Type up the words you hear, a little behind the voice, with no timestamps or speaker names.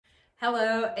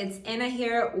Hello, it's Anna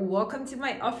here. Welcome to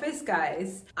my office,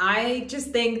 guys. I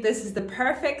just think this is the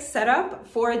perfect setup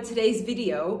for today's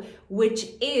video, which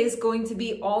is going to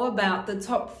be all about the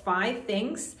top 5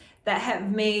 things that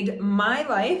have made my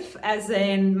life as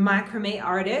an macrame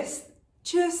artist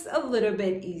just a little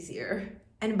bit easier.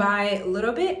 And by a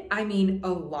little bit, I mean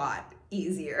a lot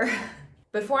easier.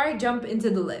 Before I jump into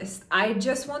the list, I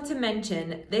just want to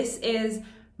mention this is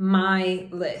my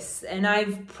list and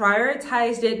I've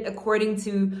prioritized it according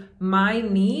to my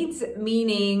needs,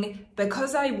 meaning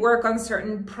because I work on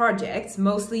certain projects,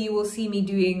 mostly you will see me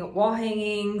doing wall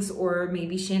hangings or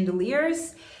maybe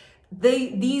chandeliers.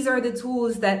 These are the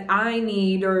tools that I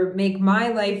need or make my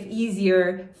life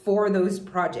easier for those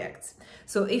projects.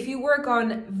 So if you work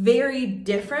on very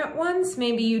different ones,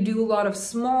 maybe you do a lot of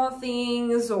small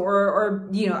things or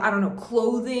you know, I don't know,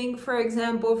 clothing, for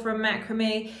example, from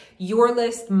macrame, your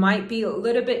list might be a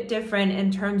little bit different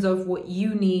in terms of what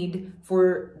you need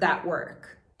for that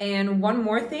work. And one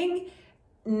more thing,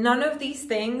 none of these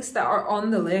things that are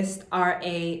on the list are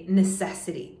a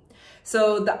necessity.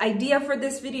 So the idea for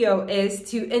this video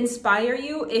is to inspire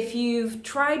you. If you've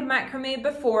tried macrame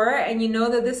before and you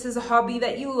know that this is a hobby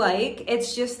that you like,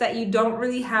 it's just that you don't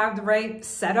really have the right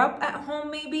setup at home,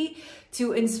 maybe,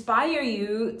 to inspire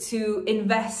you to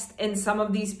invest in some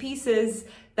of these pieces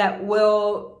that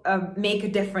will make a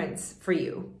difference for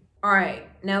you. All right,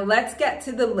 now let's get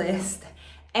to the list.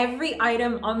 Every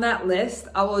item on that list,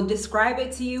 I will describe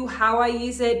it to you, how I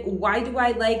use it, why do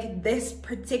I like this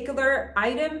particular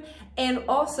item, and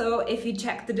also if you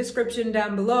check the description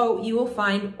down below, you will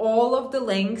find all of the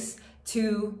links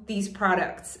to these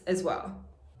products as well.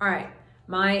 All right,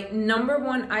 my number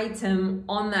 1 item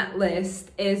on that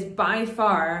list is by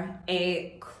far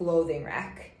a clothing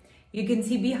rack. You can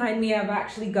see behind me, I've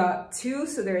actually got 2.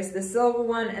 So there's the silver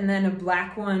one and then a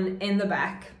black one in the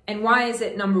back. And why is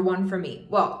it number 1 for me?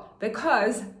 Well,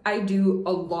 because I do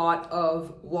a lot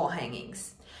of wall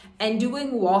hangings. And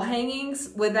doing wall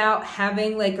hangings without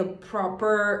having like a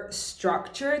proper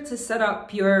structure to set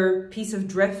up your piece of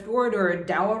driftwood or a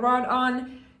dowel rod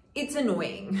on, it's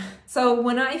annoying. So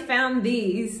when I found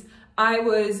these, I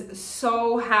was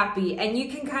so happy. And you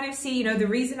can kind of see, you know, the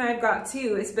reason I've got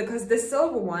 2 is because the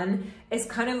silver one is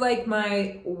kind of like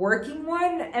my working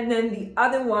one. And then the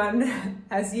other one,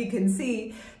 as you can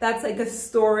see, that's like a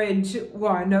storage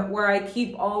one where I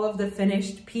keep all of the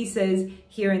finished pieces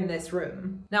here in this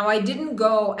room. Now, I didn't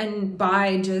go and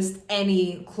buy just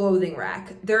any clothing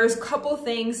rack. There's a couple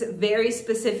things very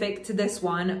specific to this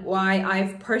one, why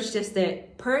I've purchased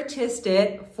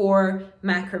it for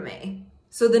macrame.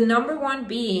 So the number 1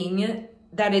 being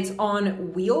that it's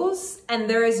on wheels and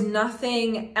there is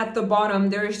nothing at the bottom.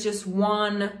 There is just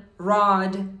one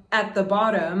rod at the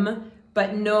bottom,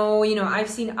 but no, you know, I've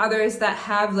seen others that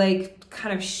have like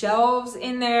kind of shelves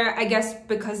in there, I guess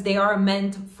because they are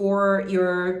meant for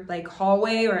your like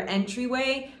hallway or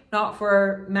entryway, not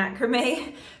for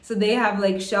macrame. So they have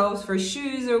like shelves for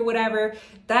shoes or whatever.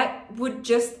 That would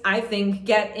just, I think,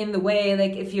 get in the way.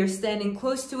 Like if you're standing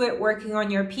close to it, working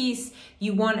on your piece,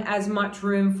 you want as much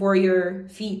room for your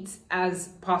feet as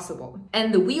possible.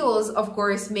 And the wheels, of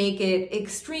course, make it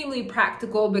extremely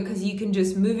practical because you can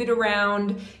just move it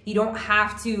around. You don't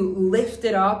have to lift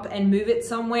it up and move it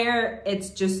somewhere. It's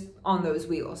just on those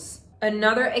wheels.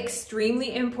 Another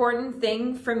extremely important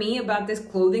thing for me about this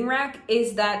clothing rack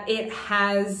is that it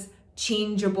has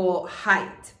changeable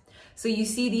height. So you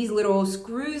see these little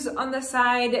screws on the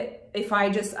side. If I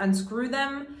just unscrew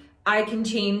them, I can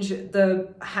change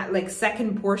the like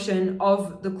second portion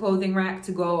of the clothing rack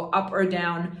to go up or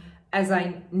down as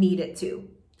I need it to.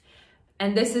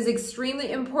 And this is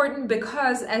extremely important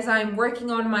because as I'm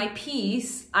working on my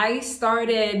piece, I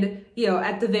started, you know,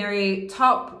 at the very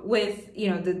top with, you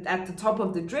know, at the top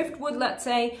of the driftwood, let's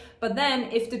say. But then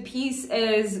if the piece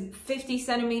is 50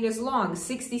 centimeters long,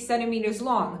 60 centimeters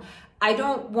long, I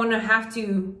don't want to have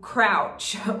to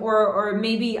crouch or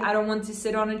maybe I don't want to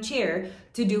sit on a chair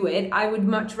to do it. I would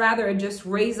much rather just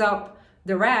raise up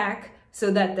the rack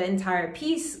so that the entire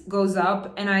piece goes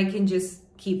up and I can just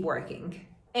keep working.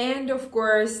 And of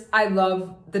course, I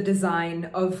love the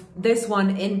design of this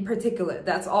one in particular.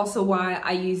 That's also why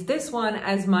I use this one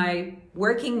as my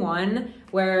working one,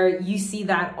 where you see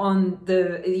that on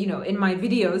the, you know, in my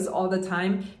videos all the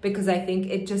time, because I think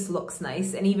it just looks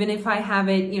nice. And even if I have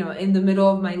it, you know, in the middle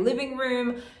of my living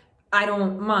room, I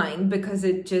don't mind because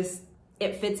it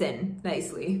fits in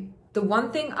nicely. The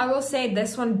one thing I will say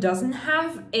this one doesn't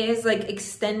have is like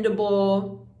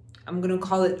extendable, I'm gonna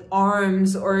call it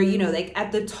arms, or, you know, like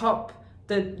at the top,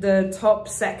 the top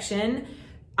section,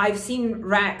 I've seen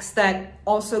racks that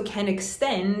also can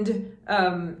extend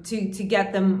to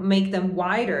get them, make them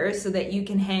wider so that you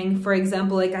can hang, for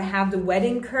example, like I have the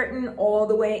wedding curtain all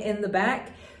the way in the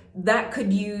back. That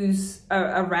could use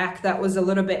a rack that was a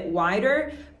little bit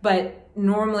wider, but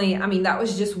normally, I mean, that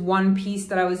was just one piece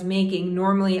that I was making.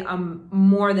 Normally, I'm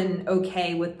more than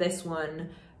okay with this one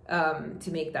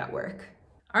to make that work.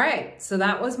 All right, so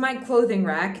that was my clothing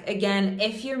rack. Again,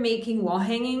 if you're making wall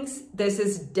hangings, this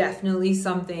is definitely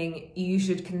something you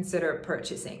should consider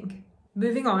purchasing.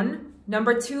 Moving on,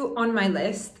 number 2 on my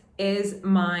list is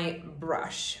my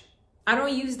brush. I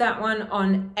don't use that one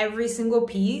on every single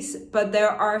piece, but there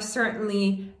are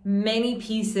certainly many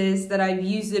pieces that I've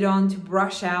used it on to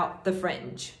brush out the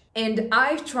fringe. And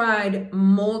I've tried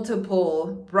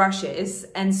multiple brushes,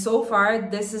 and so far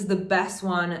this is the best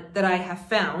one that I have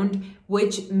found,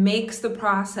 which makes the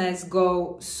process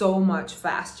go so much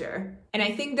faster. And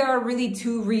I think there are really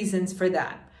 2 reasons for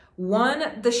that.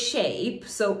 One, the shape,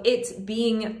 so it's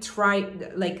being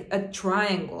like a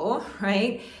triangle,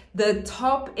 right? The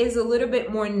top is a little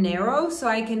bit more narrow, so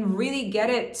I can really get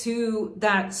it to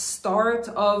that start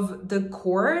of the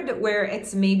cord where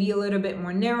it's maybe a little bit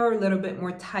more narrow, a little bit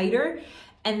more tighter.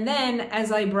 And then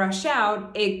as I brush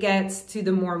out, it gets to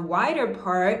the more wider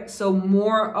part, so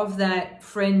more of that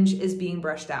fringe is being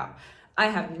brushed out. I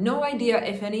have no idea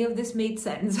if any of this made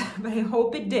sense, but I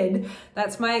hope it did.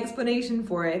 That's my explanation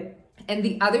for it. And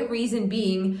the other reason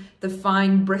being the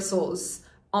fine bristles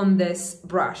on this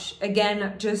brush.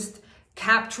 Again, just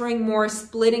capturing more,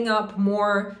 splitting up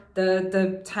more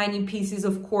the tiny pieces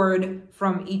of cord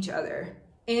from each other.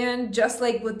 And just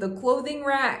like with the clothing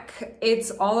rack,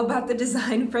 it's all about the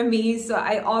design for me. So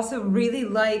I also really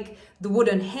like the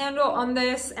wooden handle on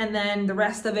this, and then the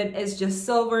rest of it is just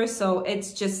silver. So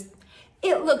it's just,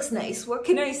 it looks nice. What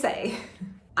can I say?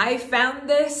 I found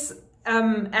this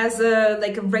as a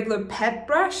regular pet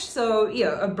brush. So, you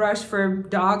know, a brush for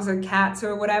dogs or cats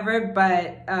or whatever.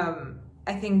 But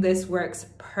I think this works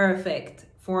perfect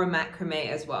for macrame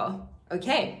as well.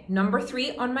 Okay, number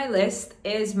 3 on my list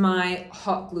is my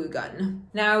hot glue gun.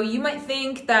 Now, you might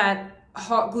think that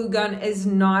hot glue gun is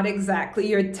not exactly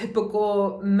your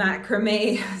typical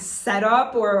macrame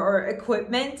setup or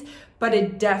equipment, but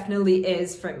it definitely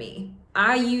is for me.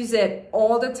 I use it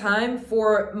all the time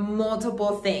for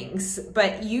multiple things,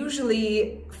 but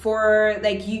usually for,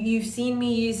 like, you've seen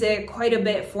me use it quite a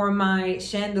bit for my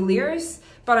chandeliers,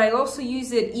 but I also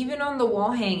use it even on the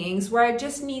wall hangings where I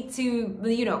just need to,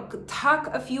 you know,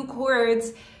 tuck a few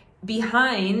cords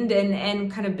behind and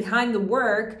kind of behind the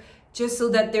work, just so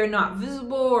that they're not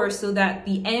visible, or so that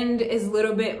the end is a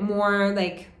little bit more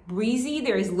like breezy,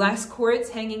 there's less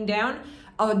cords hanging down.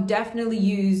 I'll definitely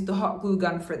use the hot glue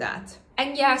gun for that.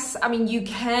 And yes, I mean, you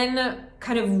can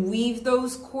kind of weave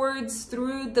those cords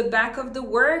through the back of the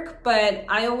work, but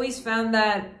I always found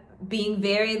that being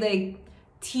very like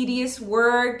tedious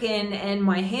work, and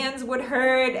my hands would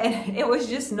hurt, and it was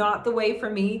just not the way for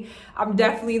me. I'm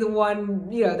definitely the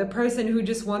one, you know, the person who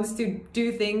just wants to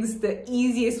do things the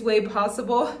easiest way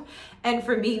possible. And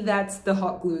for me, that's the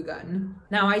hot glue gun.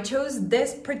 Now, I chose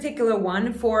this particular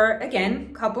one for, again,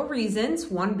 a couple reasons.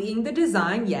 One being the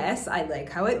design. Yes, I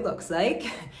like how it looks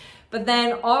like. But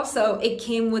then also it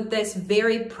came with this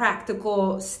very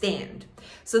practical stand.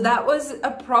 So that was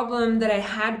a problem that I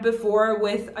had before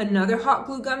with another hot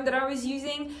glue gun that I was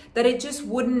using, that it just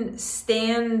wouldn't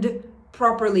stand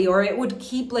properly, or it would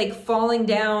keep like falling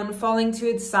down, falling to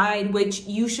its side, which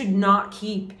you should not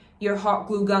keep your hot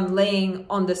glue gun laying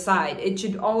on the side. It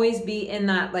should always be in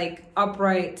that like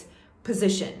upright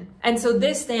position. And so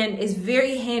this stand is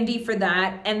very handy for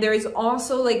that. And there is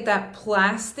also like that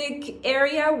plastic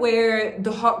area where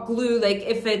the hot glue, like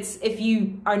if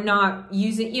you are not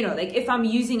using, you know, like if I'm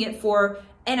using it for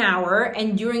an hour,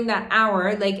 and during that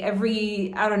hour, like every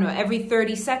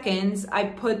 30 seconds, I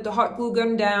put the hot glue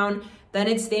gun down, then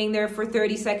it's staying there for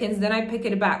 30 seconds, then I pick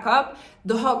it back up,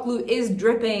 the hot glue is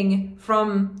dripping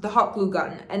from the hot glue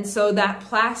gun. And so that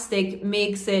plastic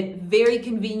makes it very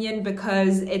convenient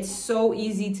because it's so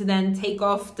easy to then take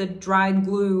off the dried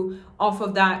glue off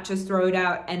of that, just throw it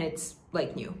out, and it's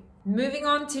like new. Moving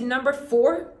on to number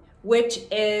 4, which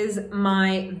is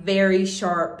my very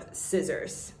sharp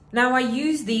scissors. Now, I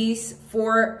use these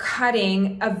for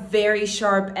cutting a very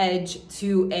sharp edge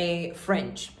to a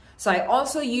fringe. So I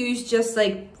also use just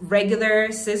like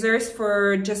regular scissors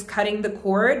for just cutting the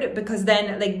cord, because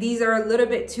then like these are a little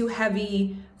bit too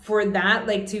heavy for that,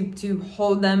 like to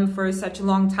hold them for such a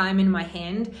long time in my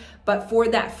hand. But for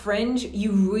that fringe,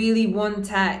 you really want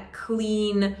that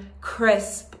clean,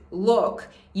 crisp look,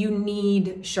 you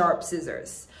need sharp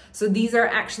scissors. So these are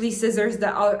actually scissors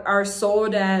that are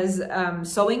sold as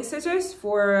sewing scissors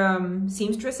for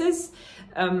seamstresses.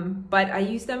 But I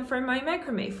use them for my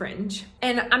macrame fringe.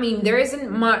 And I mean, there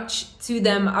isn't much to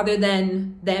them other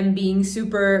than them being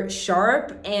super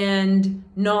sharp and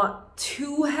not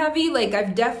too heavy. Like,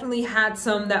 I've definitely had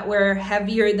some that were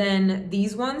heavier than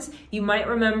these ones. You might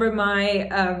remember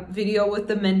my video with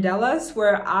the Mandelas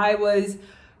where I was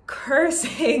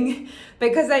cursing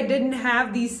because I didn't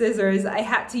have these scissors. I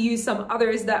had to use some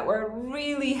others that were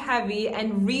really heavy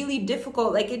and really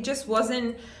difficult. Like, it just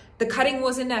wasn't, the cutting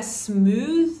wasn't as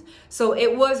smooth, so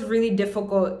it was really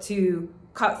difficult to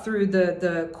cut through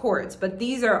the cords. But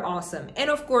these are awesome. And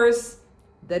of course,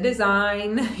 the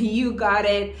design, you got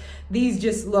it. These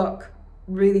just look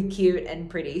really cute and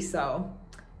pretty. So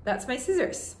that's my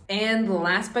scissors. And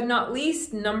last but not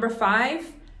least, number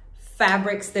 5,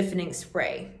 fabric stiffening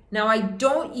spray. Now, I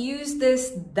don't use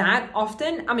this that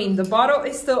often. I mean, the bottle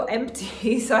is still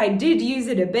empty, so I did use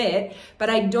it a bit, but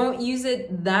I don't use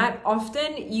it that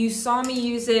often. You saw me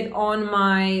use it on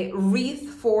my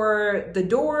wreath for the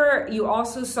door. You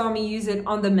also saw me use it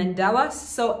on the Mandelas.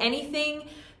 So anything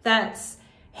that's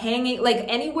hanging, like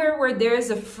anywhere where there's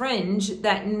a fringe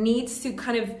that needs to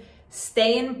kind of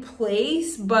stay in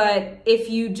place, but if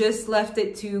you just left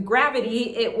it to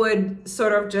gravity, it would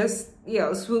sort of just, you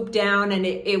know, swoop down and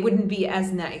it wouldn't be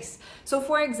as nice. So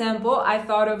for example, I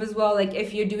thought of as well, like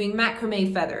if you're doing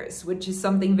macrame feathers, which is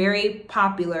something very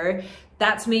popular,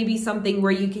 that's maybe something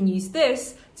where you can use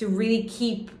this to really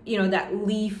keep, you know, that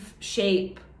leaf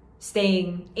shape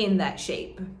staying in that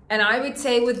shape. And I would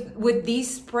say with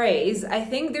these sprays, I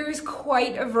think there is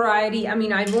quite a variety. I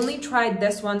mean, I've only tried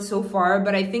this one so far,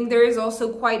 but I think there is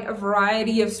also quite a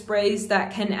variety of sprays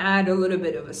that can add a little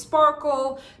bit of a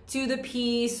sparkle to the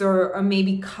piece, or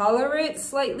maybe color it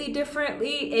slightly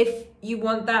differently if you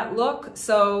want that look.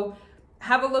 So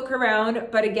have a look around,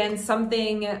 but again,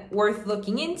 something worth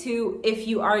looking into if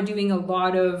you are doing a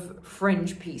lot of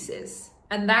fringe pieces.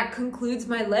 And that concludes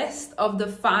my list of the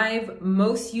 5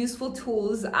 most useful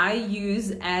tools I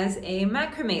use as a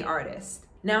macrame artist.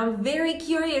 Now, I'm very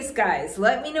curious, guys.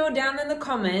 Let me know down in the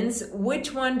comments,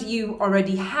 which one do you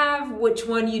already have, which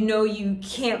one you know you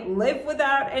can't live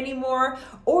without anymore,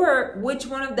 or which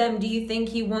one of them do you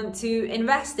think you want to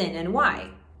invest in and why?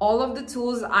 All of the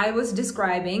tools I was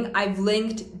describing, I've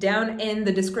linked down in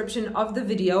the description of the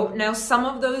video. Now, some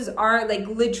of those are like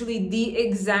literally the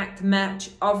exact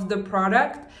match of the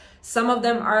product. Some of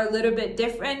them are a little bit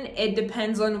different. It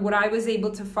depends on what I was able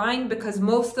to find, because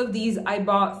most of these I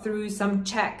bought through some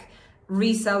Czech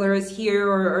resellers here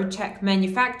or Czech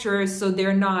manufacturers, so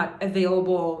they're not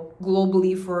available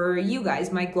globally for you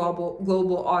guys, my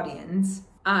global audience.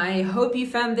 I hope you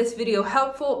found this video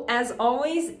helpful as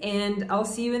always, and I'll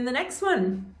see you in the next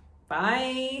one.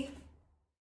 Bye.